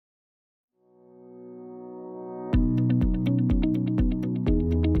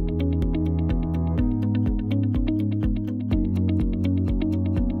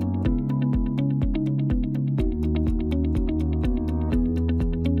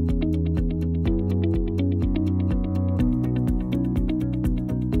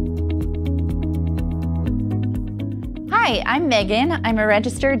Hi, I'm Megan. I'm a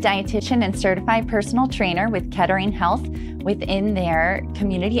registered dietitian and certified personal trainer with Kettering Health within their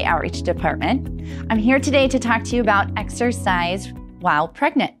community outreach department. I'm here today to talk to you about exercise while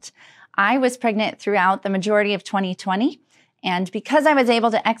pregnant. I was pregnant throughout the majority of 2020, and because I was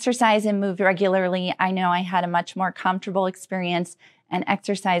able to exercise and move regularly, I know I had a much more comfortable experience, and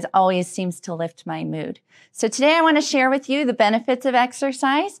exercise always seems to lift my mood. So today I want to share with you the benefits of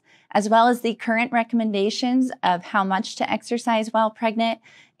exercise, as well as the current recommendations of how much to exercise while pregnant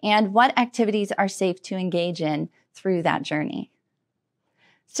and what activities are safe to engage in through that journey.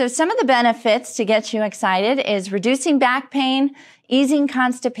 So some of the benefits to get you excited is reducing back pain, easing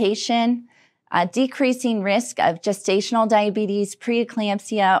constipation, decreasing risk of gestational diabetes,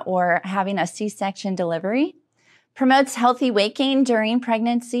 preeclampsia, or having a C-section delivery, promotes healthy weight gain during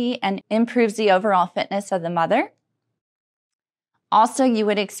pregnancy, and improves the overall fitness of the mother. Also, you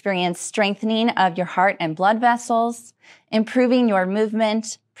would experience strengthening of your heart and blood vessels, improving your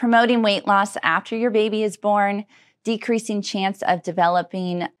movement, promoting weight loss after your baby is born, decreasing chance of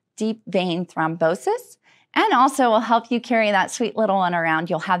developing deep vein thrombosis, and also will help you carry that sweet little one around.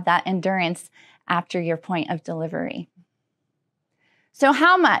 You'll have that endurance after your point of delivery. So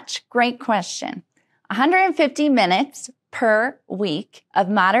how much? Great question. 150 minutes per week of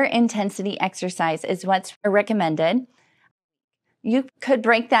moderate intensity exercise is what's recommended. You could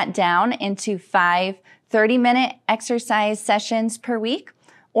break that down into 5 30-minute exercise sessions per week,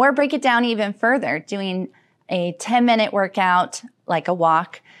 or break it down even further, doing a 10-minute workout, like a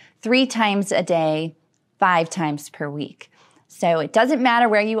walk, 3 times a day, 5 times per week. So it doesn't matter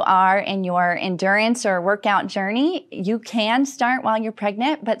where you are in your endurance or workout journey. You can start while you're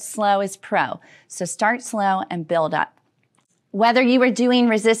pregnant, but slow is pro. So start slow and build up. Whether you were doing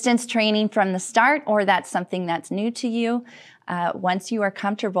resistance training from the start or that's something that's new to you, once you are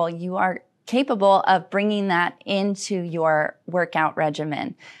comfortable, you are capable of bringing that into your workout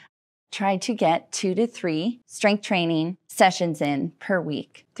regimen. Try to get 2 to 3 strength training sessions in per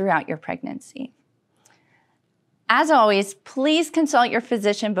week throughout your pregnancy. As always, please consult your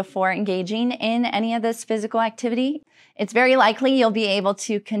physician before engaging in any of this physical activity. It's very likely you'll be able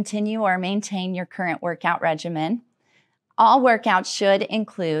to continue or maintain your current workout regimen. All workouts should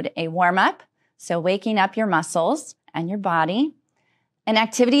include a warm-up, so waking up your muscles and your body, an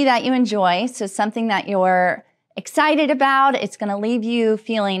activity that you enjoy, so something that you're excited about. It's going to leave you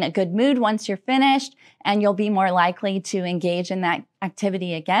feeling a good mood once you're finished, and you'll be more likely to engage in that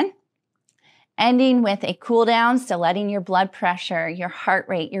activity again. Ending with a cool down, so letting your blood pressure, your heart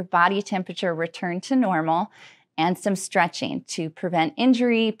rate, your body temperature return to normal, and some stretching to prevent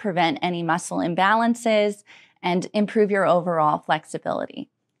injury, prevent any muscle imbalances, and improve your overall flexibility.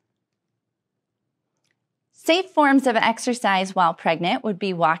 Safe forms of exercise while pregnant would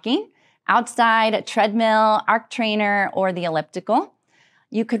be walking, outside, a treadmill, arc trainer, or the elliptical.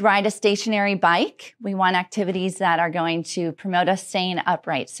 You could ride a stationary bike. We want activities that are going to promote us staying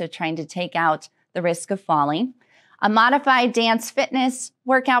upright, so trying to take out the risk of falling. A modified dance fitness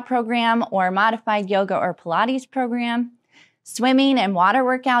workout program or modified yoga or Pilates program. Swimming and water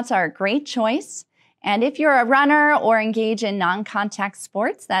workouts are a great choice. And if you're a runner or engage in non-contact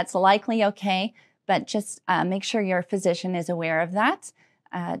sports, that's likely okay, but just make sure your physician is aware of that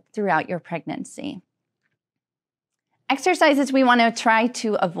throughout your pregnancy. Exercises we want to try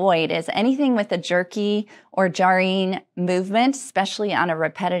to avoid is anything with a jerky or jarring movement, especially on a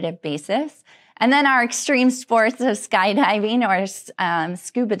repetitive basis. And then our extreme sports of skydiving or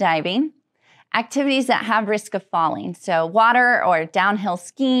scuba diving. Activities that have risk of falling, so water or downhill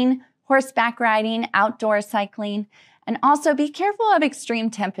skiing, horseback riding, outdoor cycling, and also be careful of extreme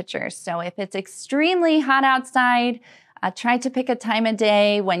temperatures. So if it's extremely hot outside, try to pick a time of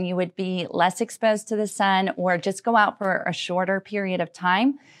day when you would be less exposed to the sun, or just go out for a shorter period of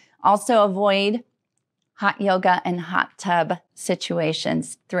time. Also avoid hot yoga and hot tub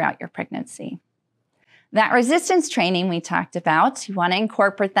situations throughout your pregnancy. That resistance training we talked about, you want to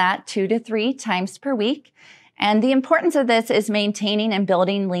incorporate that 2 to 3 times per week. And the importance of this is maintaining and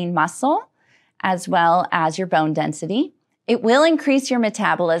building lean muscle, as well as your bone density. It will increase your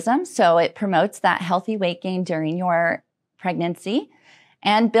metabolism, so it promotes that healthy weight gain during your pregnancy,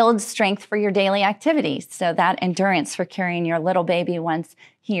 and builds strength for your daily activities, so that endurance for carrying your little baby once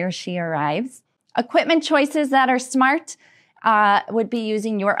he or she arrives. Equipment choices that are smart would be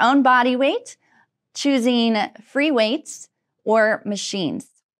using your own body weight, choosing free weights or machines.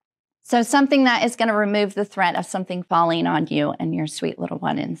 So something that is going to remove the threat of something falling on you and your sweet little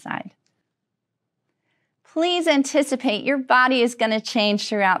one inside. Please anticipate your body is going to change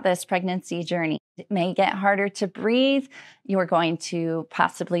throughout this pregnancy journey. It may get harder to breathe. You're going to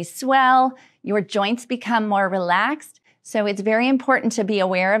possibly swell. Your joints become more relaxed. So it's very important to be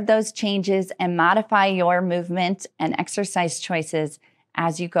aware of those changes and modify your movement and exercise choices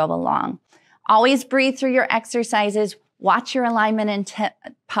as you go along. Always breathe through your exercises. Watch your alignment and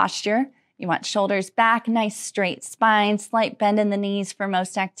posture. You want shoulders back, nice straight spine, slight bend in the knees for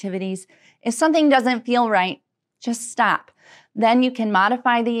most activities. If something doesn't feel right, just stop. Then you can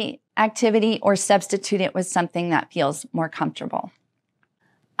modify the activity or substitute it with something that feels more comfortable.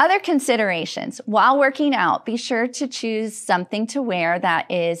 Other considerations. While working out, be sure to choose something to wear that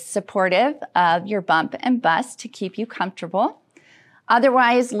is supportive of your bump and bust to keep you comfortable.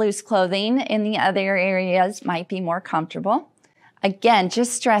 Otherwise, loose clothing in the other areas might be more comfortable. Again,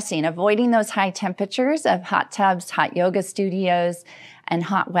 just stressing, avoiding those high temperatures of hot tubs, hot yoga studios, and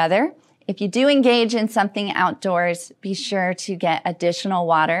hot weather. If you do engage in something outdoors, be sure to get additional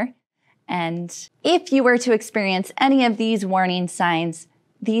water. And if you were to experience any of these warning signs,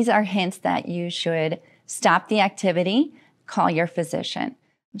 these are hints that you should stop the activity, call your physician.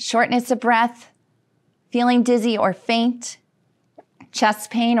 Shortness of breath, feeling dizzy or faint,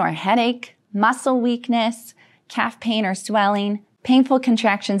 chest pain or headache, muscle weakness, calf pain or swelling, painful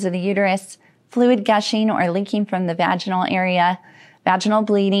contractions of the uterus, fluid gushing or leaking from the vaginal area, vaginal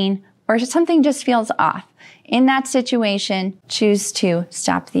bleeding, or something just feels off. In that situation, choose to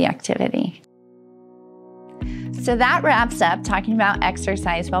stop the activity. So that wraps up talking about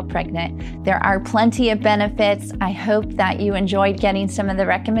exercise while pregnant. There are plenty of benefits. I hope that you enjoyed getting some of the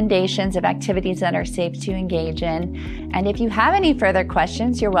recommendations of activities that are safe to engage in. And if you have any further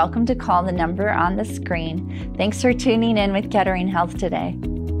questions, you're welcome to call the number on the screen. Thanks for tuning in with Kettering Health today.